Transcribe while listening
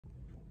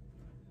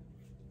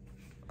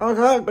Oh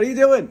God, what are you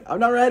doing? I'm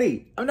not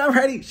ready. I'm not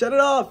ready. Shut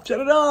it off. Shut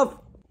it off.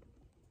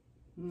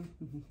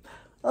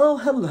 Oh,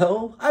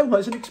 hello. I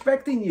wasn't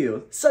expecting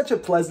you. Such a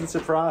pleasant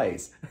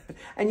surprise.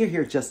 And you're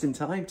here just in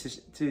time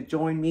to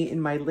join me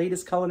in my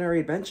latest culinary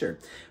adventure.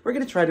 We're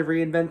going to try to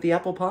reinvent the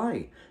apple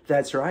pie.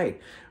 That's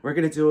right. We're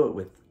going to do it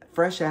with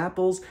fresh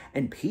apples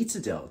and pizza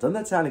dough. Doesn't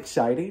that sound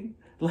exciting?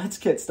 Let's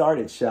get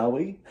started, shall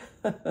we?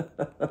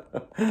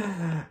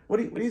 What are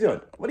you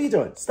doing? What are you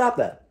doing? Stop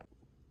that.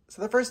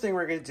 So the first thing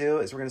we're going to do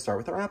is we're going to start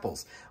with our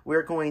apples.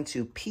 We're going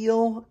to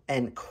peel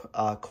and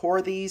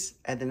core these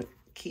and then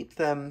keep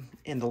them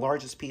in the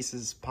largest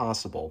pieces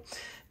possible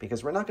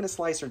because we're not going to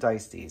slice or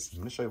dice these. I'm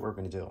going to show you what we're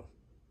going to do.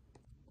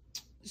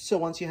 So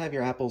once you have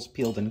your apples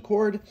peeled and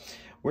cored,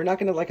 we're not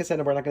going to, like I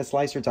said, we're not going to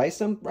slice or dice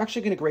them. We're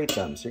actually going to grate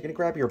them. So you're going to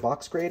grab your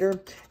box grater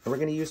and we're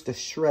going to use the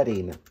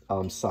shredding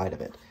side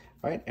of it.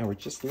 All right, and we're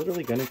just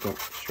literally going to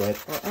shred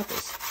our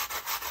apples.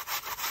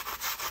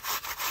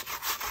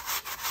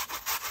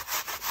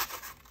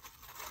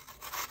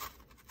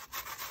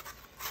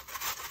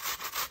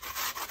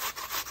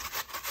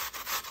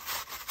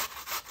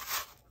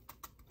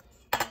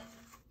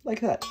 Like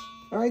that.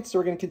 All right, so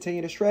we're going to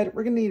continue to shred.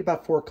 We're going to need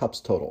about 4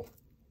 cups total.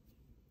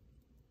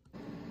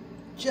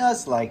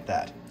 Just like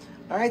that.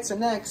 All right, so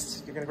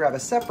next, you're going to grab a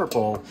separate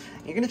bowl.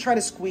 You're going to try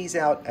to squeeze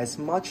out as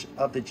much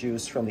of the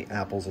juice from the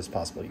apples as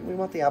possible. We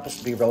want the apples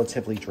to be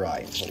relatively dry.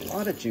 There's a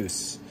lot of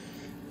juice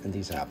in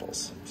these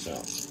apples. So,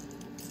 just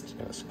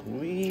going to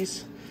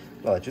squeeze.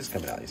 Well, it's just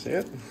coming out, you see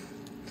it?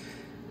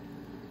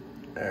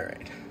 All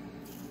right.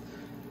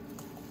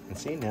 And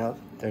see, now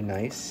they're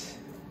nice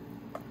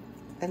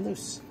and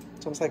loose.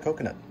 It's almost like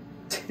coconut.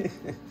 All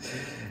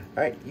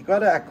right, you got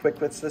to act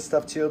quick with this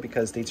stuff too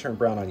because they turn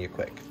brown on you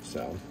quick.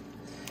 So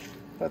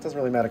that doesn't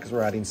really matter because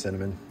we're adding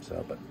cinnamon.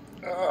 So, but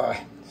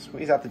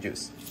squeeze out the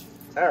juice.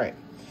 All right.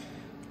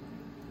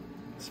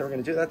 So we're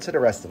going to do that to the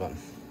rest of them.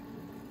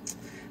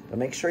 But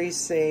make sure you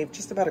save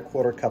just about a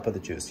 1/4 cup of the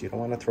juice. You don't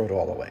want to throw it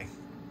all away.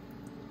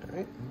 All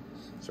right.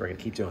 So we're going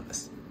to keep doing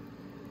this.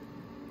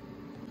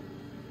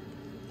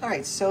 All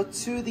right, so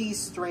to these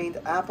strained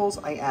apples,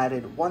 I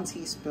added 1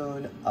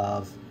 teaspoon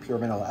of pure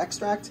vanilla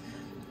extract,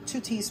 2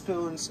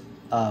 teaspoons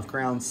of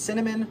ground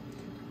cinnamon.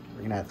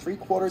 We're gonna add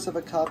 3/4 of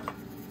a cup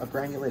of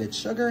granulated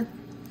sugar,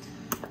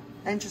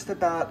 and just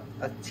about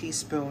a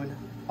teaspoon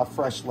of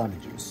fresh lemon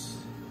juice.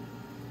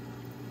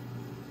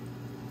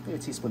 Maybe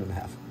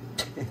 1.5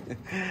 teaspoons.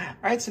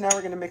 All right, so now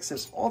we're gonna mix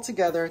this all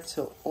together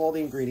till all the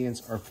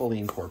ingredients are fully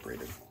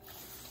incorporated.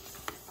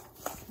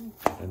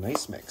 A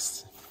nice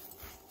mix.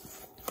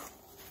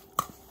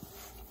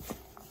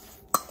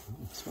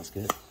 Smells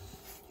good.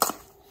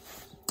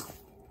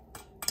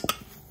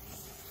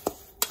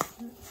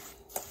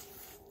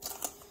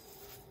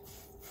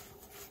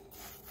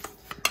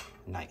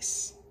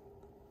 Nice.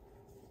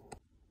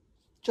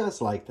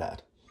 Just like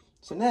that.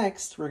 So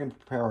next, we're going to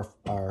prepare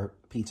our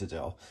pizza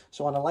dough.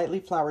 So on a lightly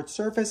floured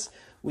surface,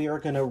 we are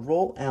going to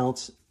roll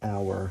out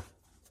our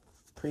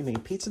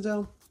pre-made pizza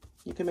dough.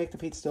 You can make the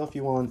pizza dough if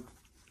you want.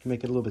 You can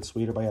make it a little bit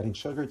sweeter by adding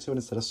sugar to it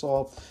instead of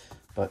salt,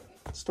 but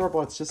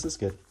store-bought's just as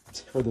good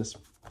for this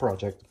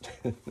project.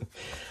 All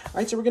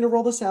right, so we're going to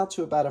roll this out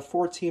to about a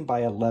 14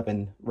 by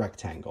 11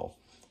 rectangle.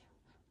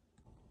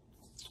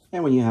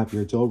 And when you have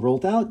your dough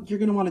rolled out, you're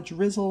going to want to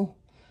drizzle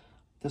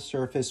the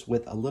surface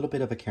with a little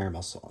bit of a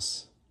caramel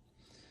sauce.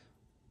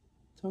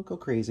 Don't go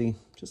crazy,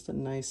 just a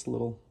nice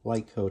little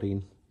light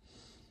coating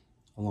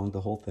along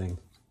the whole thing.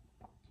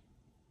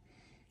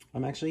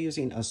 I'm actually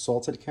using a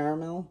salted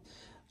caramel,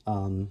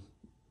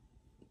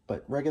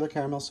 but regular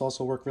caramel sauce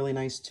will work really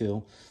nice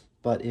too.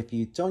 But if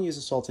you don't use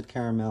a salted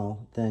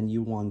caramel, then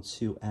you want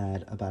to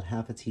add about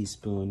 1/2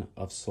 teaspoon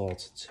of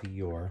salt to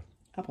your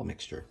apple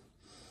mixture.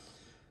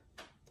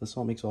 The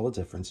salt makes all the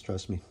difference,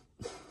 trust me.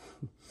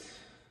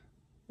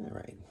 All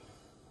right,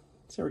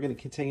 so we're going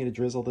to continue to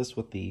drizzle this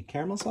with the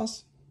caramel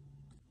sauce.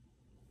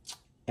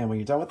 And when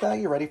you're done with that,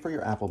 you're ready for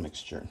your apple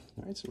mixture.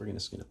 All right, so we're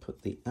just going to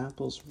put the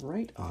apples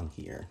right on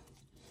here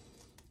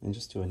and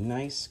just do a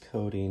nice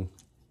coating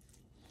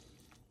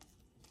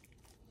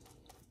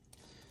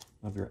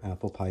of your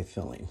apple pie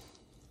filling.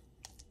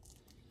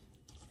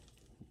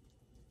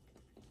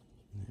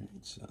 All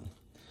right, so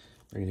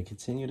we're going to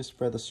continue to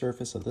spread the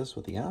surface of this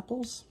with the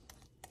apples.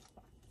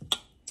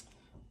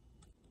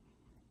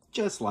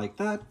 Just like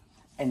that.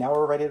 And now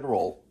we're ready to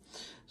roll.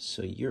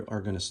 So you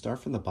are going to start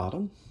from the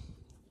bottom,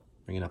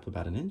 bring it up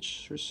about 1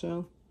 inch or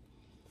so,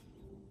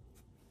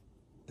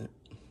 and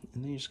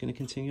then you're just going to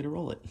continue to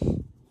roll it.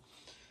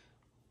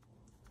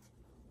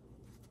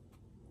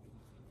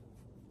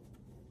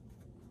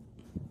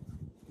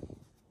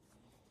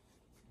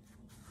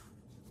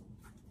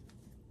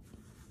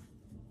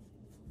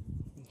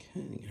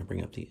 Okay, you're going to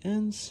bring up the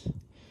ends.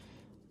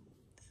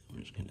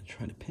 We're just going to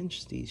try to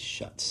pinch these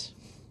shut.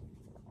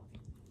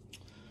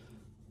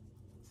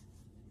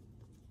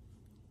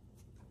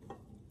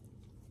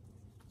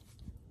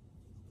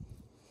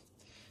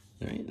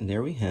 All right, and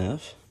there we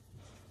have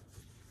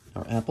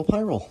our apple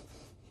pie roll.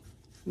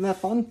 Isn't that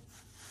fun?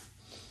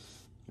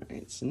 All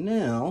right, so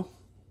now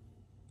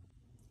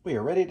We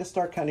are ready to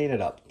start cutting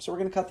it up. So we're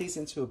going to cut these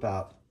into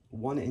about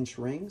 1-inch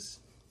rings.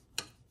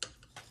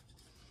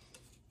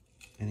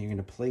 And you're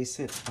going to place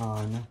it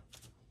on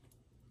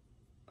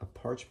a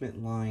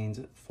parchment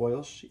lined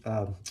foil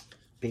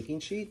baking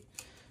sheet.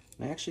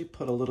 And I actually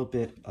put a little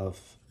bit of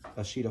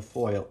a sheet of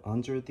foil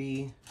under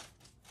the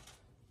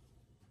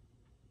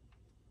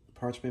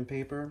parchment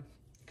paper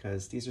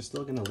because these are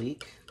still going to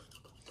leak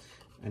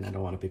and I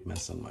don't want a big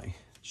mess on my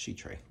sheet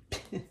tray.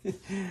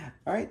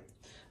 All right,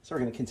 so we're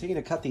going to continue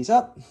to cut these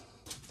up.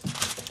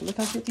 Look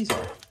how cute these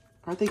are.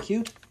 Aren't they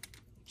cute?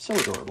 So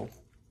adorable.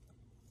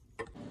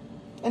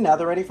 And now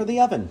they're ready for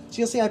the oven. So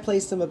you'll see I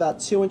placed them about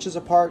 2 inches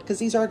apart because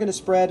these are going to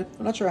spread.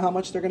 I'm not sure how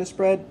much they're going to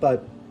spread,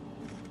 but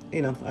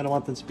you know, I don't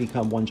want them to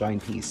become one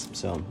giant piece.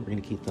 So we're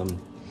going to keep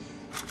them,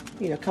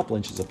 you know, a couple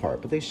inches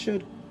apart, but they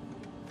should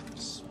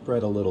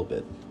spread a little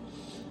bit.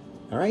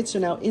 All right, so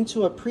now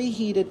into a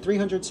preheated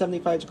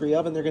 375-degree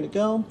oven, they're going to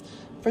go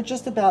for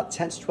just about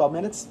 10 to 12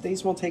 minutes.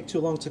 These won't take too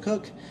long to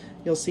cook.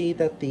 You'll see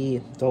that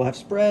the dough has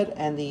spread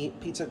and the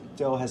pizza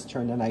dough has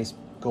turned a nice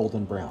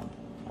golden brown.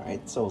 All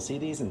right, so we'll see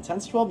these in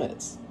 10 to 12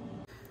 minutes.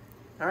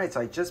 All right,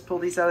 so I just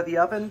pulled these out of the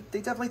oven. They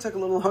definitely took a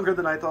little longer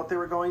than I thought they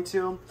were going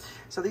to.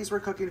 So these were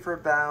cooking for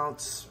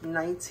about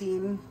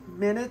 19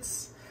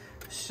 minutes.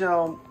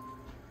 So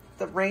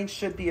the range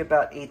should be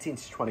about 18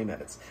 to 20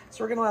 minutes.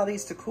 So we're gonna allow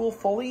these to cool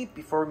fully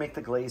before we make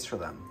the glaze for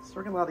them. So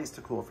we're gonna allow these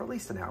to cool for at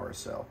least an hour or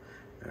so.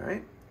 All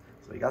right,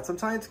 so you got some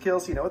time to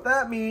kill, so you know what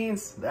that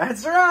means.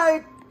 That's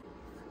right.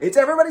 It's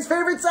everybody's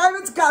favorite time,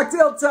 it's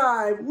cocktail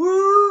time,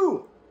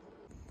 woo!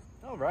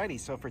 Alrighty,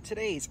 so for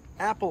today's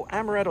apple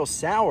amaretto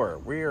sour,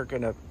 we're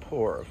gonna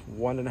pour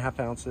 1.5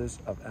 ounces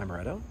of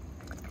amaretto,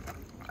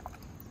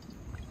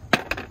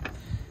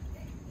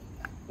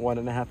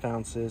 1.5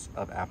 ounces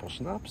of apple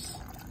schnapps,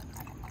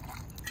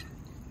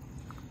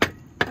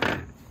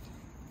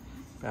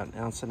 about 1.5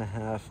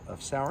 ounces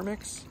of sour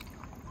mix.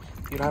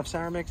 If you don't have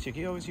sour mix, you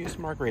can always use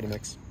margarita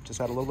mix. Just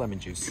add a little lemon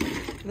juice.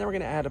 And then we're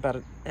gonna add about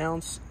 1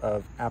 ounce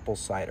of apple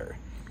cider.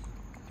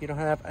 If you don't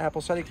have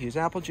apple cider, you can use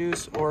apple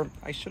juice, or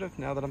I should have,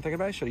 now that I'm thinking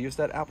about it, I should have used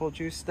that apple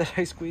juice that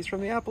I squeezed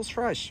from the apples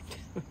fresh.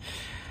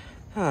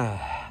 All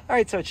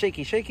right, so it's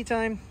shaky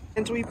time,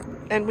 and we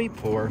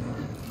pour.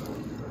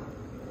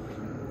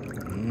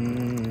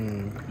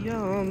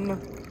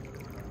 Yum.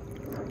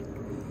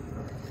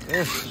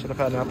 Should have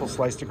had an apple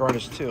slice to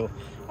garnish too.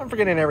 I'm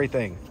forgetting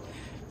everything.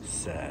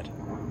 Sad.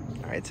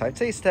 All right, time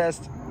taste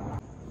test.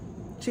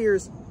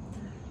 Cheers.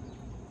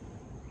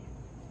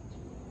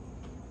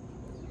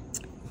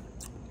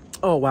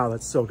 Oh, wow,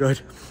 that's so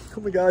good.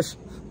 Oh my gosh.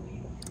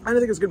 I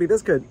didn't think it was gonna be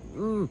this good.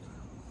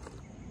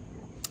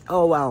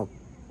 Oh, wow.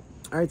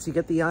 All right, so you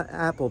get the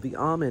apple, the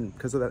almond,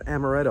 because of that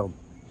amaretto,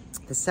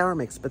 the sour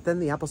mix, but then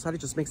the apple cider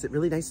just makes it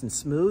really nice and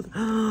smooth.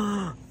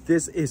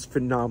 This is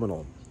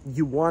phenomenal.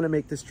 You wanna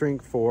make this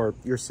drink for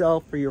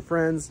yourself, for your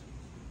friends,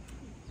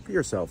 for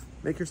yourself.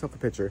 Make yourself a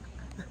pitcher.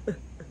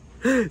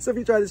 So if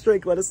you try this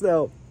drink, let us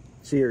know.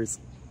 Cheers.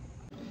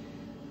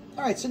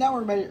 All right, so now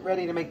we're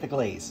ready to make the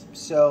glaze.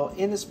 So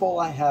in this bowl,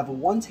 I have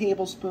 1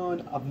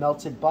 tablespoon of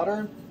melted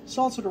butter,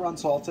 salted or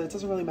unsalted, it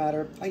doesn't really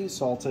matter. I use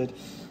salted,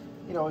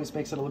 it always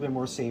makes it a little bit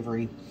more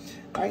savory.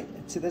 All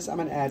right, to this, I'm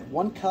gonna add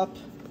 1 cup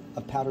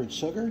of powdered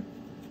sugar.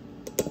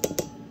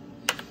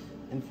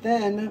 And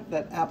then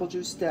that apple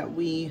juice that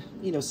we,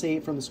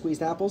 saved from the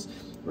squeezed apples,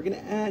 we're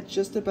gonna add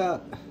just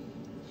about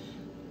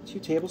 2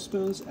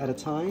 tablespoons at a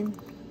time.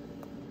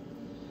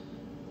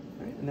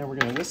 All right, and then we're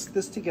gonna whisk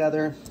this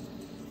together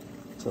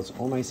so it's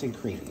all nice and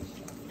creamy.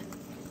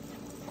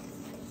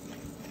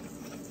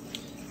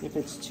 If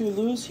it's too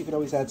loose, you could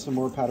always add some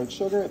more powdered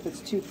sugar. If it's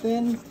too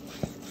thin,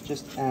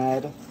 just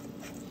add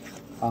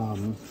a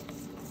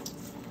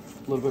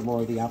little bit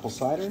more of the apple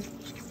cider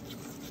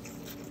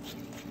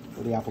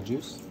or the apple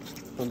juice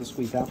from the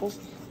squeezed apples.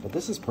 But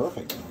this is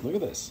perfect. Look at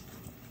this.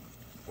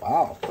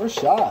 Wow, first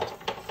shot.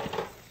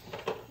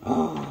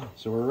 Oh,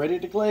 so we're ready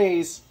to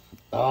glaze.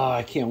 Oh,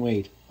 I can't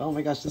wait. Oh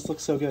my gosh, this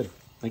looks so good.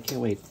 I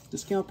can't wait.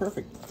 This came out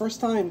perfect. First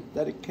time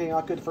that it came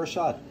out good first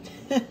shot.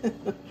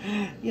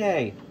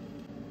 Yay.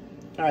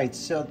 All right,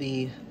 so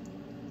the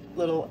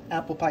little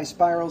apple pie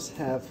spirals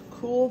have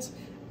cooled.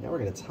 Now we're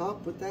gonna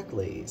top with that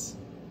glaze.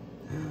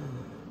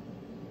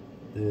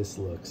 This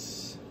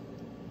looks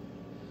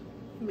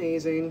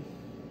amazing.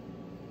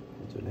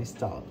 We'll do a nice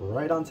top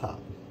right on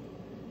top.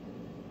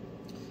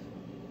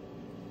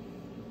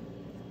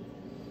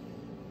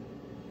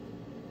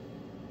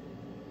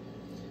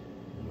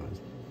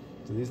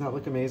 Do these not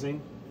look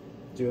amazing?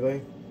 Do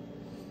they?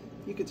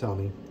 You could tell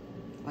me.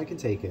 I can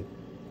take it.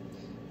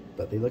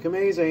 But they look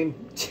amazing.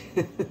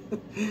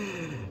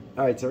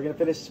 All right, so we're gonna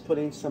finish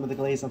putting some of the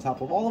glaze on top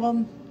of all of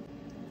them.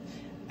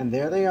 And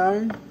there they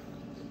are.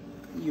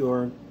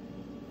 Your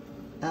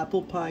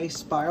apple pie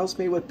spirals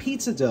made with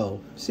pizza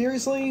dough.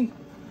 Seriously?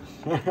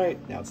 All right,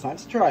 now it's time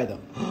to try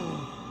them.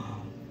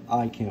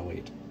 I can't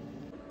wait.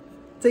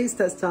 Taste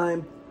test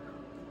time.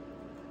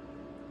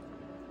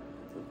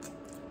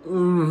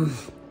 Do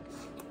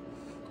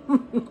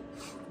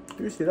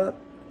you see that?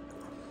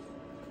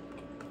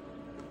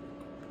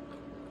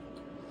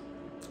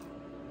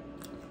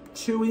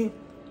 chewy,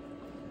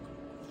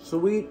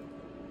 sweet.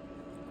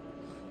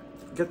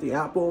 Get the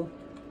apple,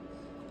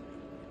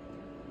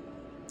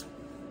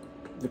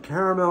 the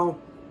caramel,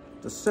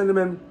 the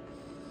cinnamon,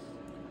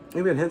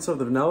 even hints of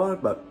the vanilla,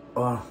 but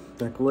oh,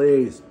 the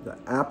glaze, the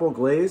apple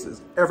glaze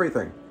is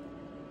everything.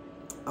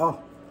 Oh.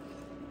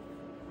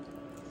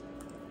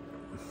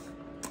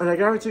 And I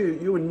guarantee you,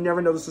 you would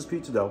never know this is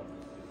pizza dough.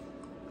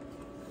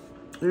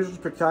 These are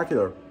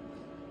spectacular.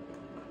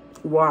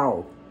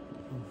 Wow.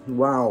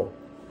 Wow.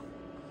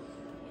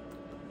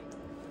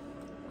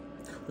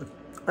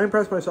 I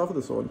impressed myself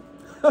with this one.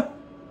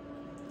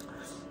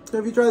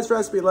 If you try this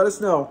recipe, let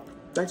us know.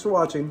 Thanks for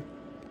watching.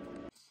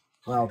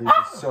 Wow, these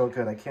are so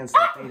good. I can't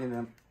stop eating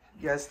them.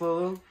 Yes,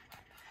 Lulu?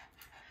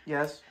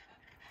 Yes?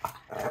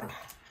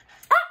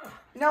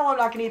 No, I'm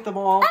not going to eat them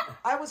all.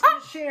 I was going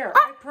to share.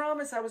 I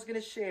promise I was going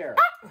to share.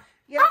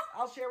 Yes,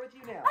 I'll share with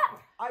you now.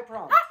 I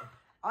promise.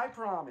 I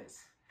promise.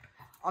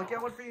 I'll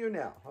get one for you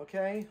now,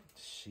 okay?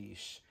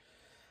 Sheesh.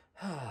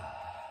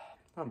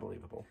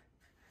 Unbelievable.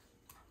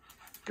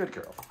 Good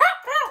girl.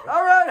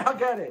 All right, I'll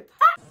get it.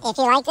 If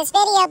you like this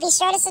video, be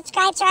sure to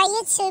subscribe to our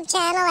YouTube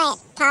channel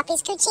at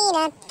Poppy's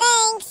Cucina.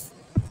 Thanks!